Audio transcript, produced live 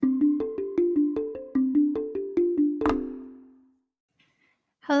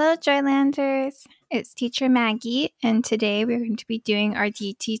Hello, Joylanders! It's Teacher Maggie, and today we're going to be doing our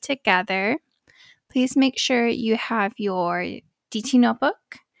DT together. Please make sure you have your DT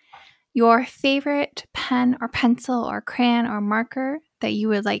notebook, your favorite pen or pencil or crayon or marker that you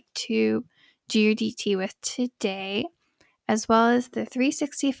would like to do your DT with today, as well as the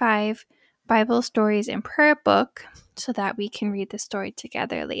 365 Bible Stories and Prayer book so that we can read the story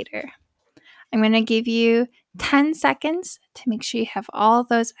together later. I'm going to give you 10 seconds to make sure you have all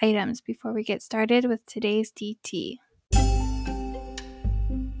those items before we get started with today's DT.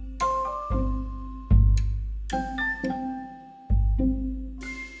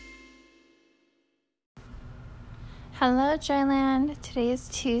 Hello, Joyland. Today is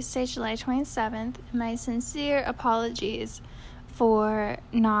Tuesday, July 27th, and my sincere apologies for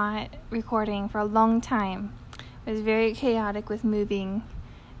not recording for a long time. It was very chaotic with moving,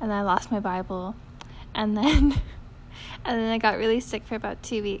 and I lost my Bible, and then I got really sick for about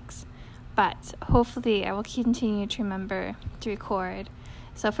 2 weeks. But hopefully I will continue to remember to record.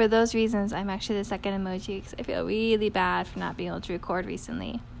 So for those reasons, I'm actually the second emoji because I feel really bad for not being able to record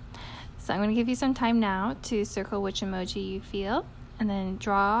recently. So I'm going to give you some time now to circle which emoji you feel, and then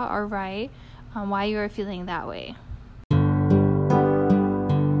draw or write on why you are feeling that way.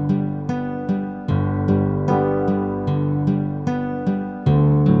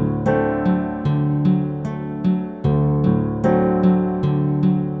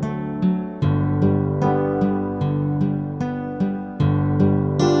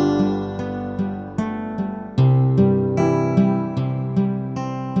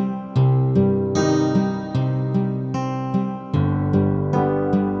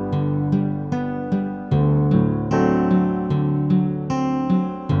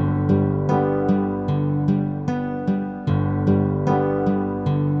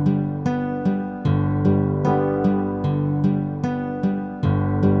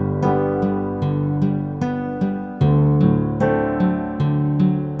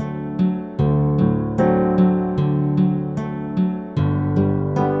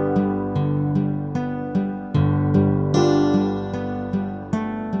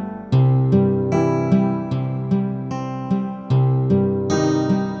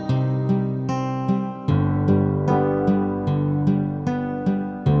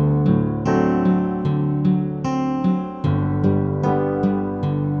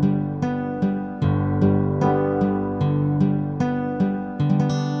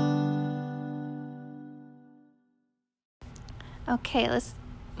 Okay, let's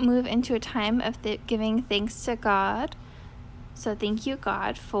move into a time of giving thanks to God. So thank you,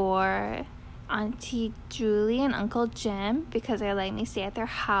 God, for Auntie Julie and Uncle Jim because they let me stay at their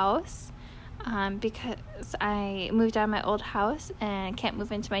house because I moved out of my old house and can't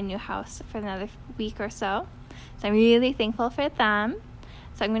move into my new house for another week or so. So I'm really thankful for them.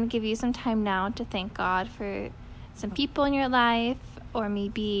 So I'm going to give you some time now to thank God for some people in your life or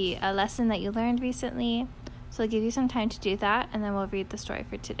maybe a lesson that you learned recently. So I'll give you some time to do that, and then we'll read the story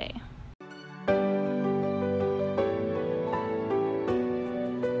for today.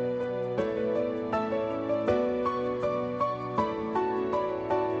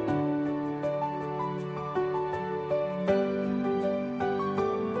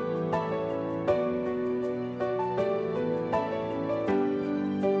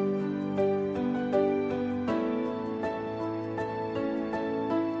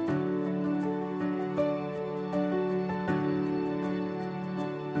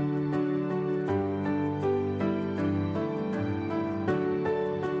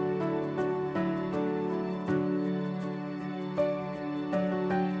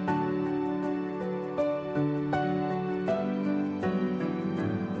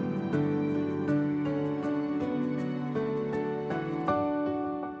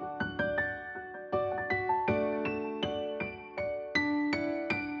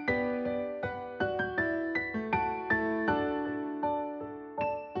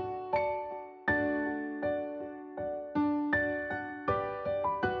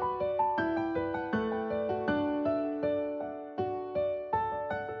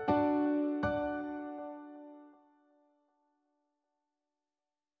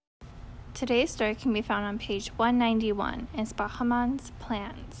 Today's story can be found on page 191, and it's about Haman's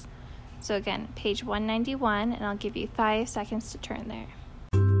plans. So again, page 191, and I'll give you 5 seconds to turn there.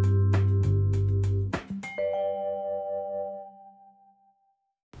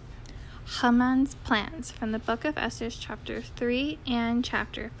 Haman's plans from the book of Esther, chapter 3 and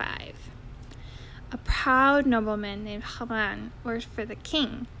chapter 5. A proud nobleman named Haman worked for the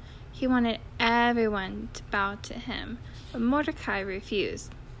king. He wanted everyone to bow to him, but Mordecai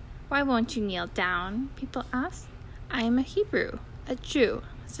refused. "Why won't you kneel down?" people asked. "I am a Hebrew, a Jew,"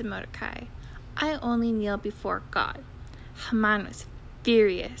 said Mordecai. "I only kneel before God." Haman was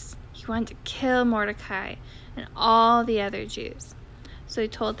furious. He wanted to kill Mordecai and all the other Jews. So he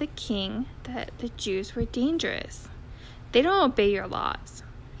told the king that the Jews were dangerous. "They don't obey your laws,"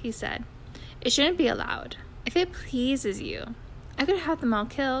 he said. "It shouldn't be allowed. If it pleases you, I could have them all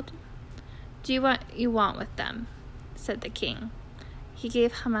killed." "Do what you want with them," said the king. He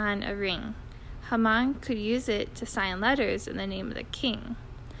gave Haman a ring. Haman could use it to sign letters in the name of the king.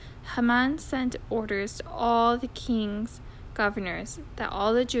 Haman sent orders to all the king's governors that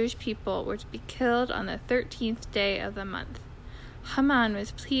all the Jewish people were to be killed on the 13th day of the month. Haman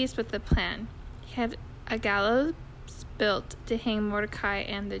was pleased with the plan. He had a gallows built to hang Mordecai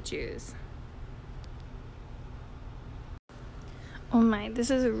and the Jews. Oh my, this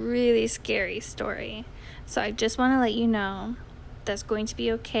is a really scary story. So I just want to let you know that's going to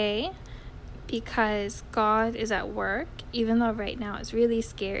be okay, because God is at work, even though right now it's really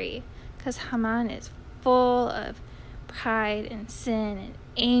scary, because Haman is full of pride and sin and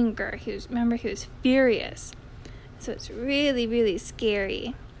anger. He was furious. So it's really, really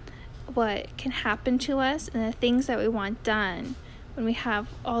scary what can happen to us and the things that we want done when we have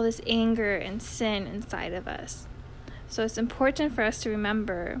all this anger and sin inside of us. So it's important for us to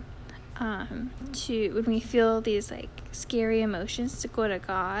remember when we feel these scary emotions, to go to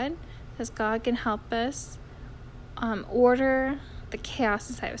God, because God can help us order the chaos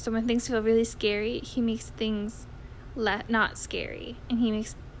inside of us. So when things feel really scary, He makes things not scary, and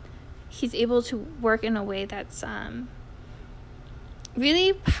He's able to work in a way that's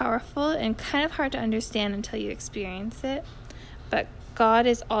really powerful and kind of hard to understand until you experience it. But God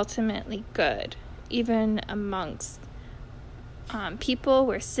is ultimately good, even amongst people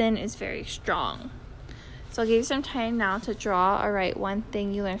where sin is very strong. So I'll give you some time now to draw or write one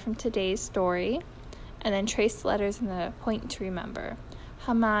thing you learned from today's story, and then trace the letters and the point to remember.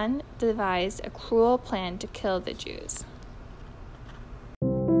 Haman devised a cruel plan to kill the Jews.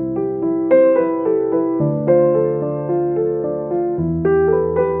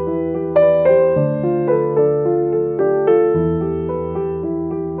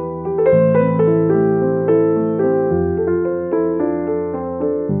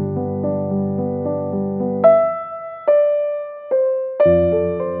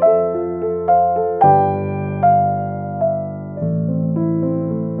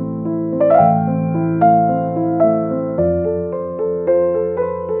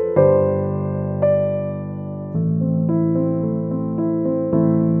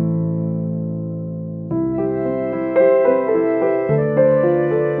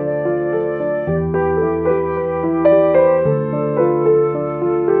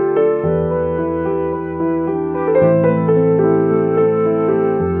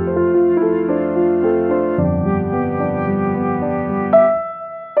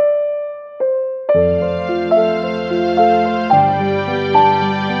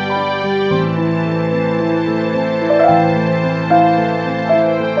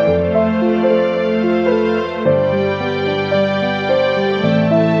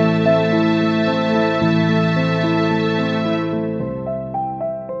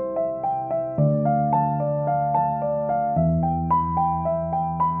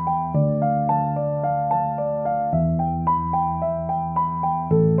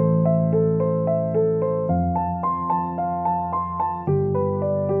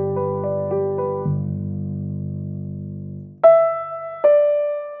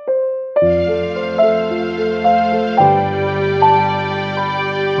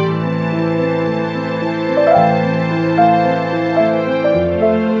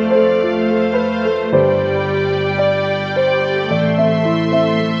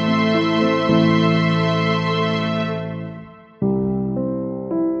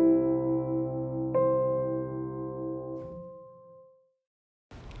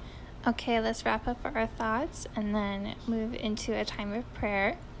 Okay, let's wrap up our thoughts and then move into a time of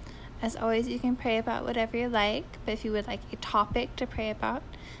prayer. As always, you can pray about whatever you like, but if you would like a topic to pray about,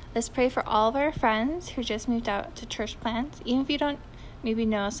 let's pray for all of our friends who just moved out to church plants. Even if you don't maybe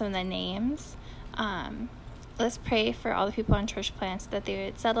know some of the names, let's pray for all the people on church plants that they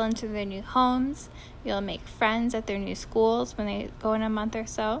would settle into their new homes, you'll make friends at their new schools when they go in a month or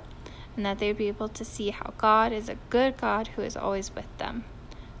so, and that they would be able to see how God is a good God who is always with them.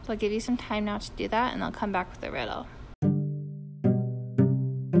 So I'll give you some time now to do that, and I'll come back with a riddle.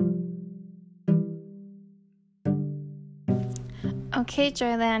 Okay,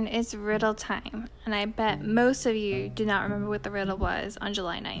 Joyland, it's riddle time, and I bet most of you do not remember what the riddle was on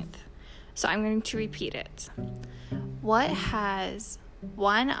July 9th. So I'm going to repeat it. What has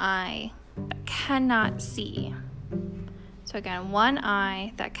one eye but cannot see? So again, one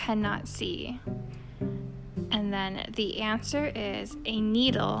eye that cannot see. And then the answer is a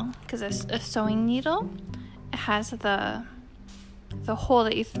needle, because a sewing needle, it has the hole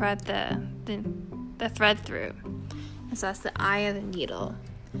that you thread the thread through. And so that's the eye of the needle.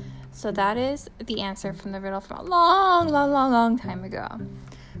 So that is the answer from the riddle from a long time ago.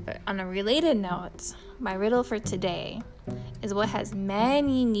 But on a related note, my riddle for today is what has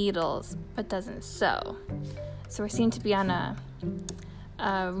many needles but doesn't sew. So we seem to be on a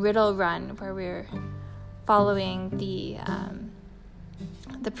riddle run where we're following the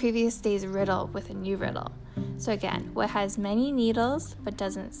previous day's riddle with a new riddle. So again, what has many needles but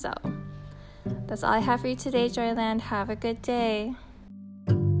doesn't sew? That's all I have for you today, Joyland. Have a good day.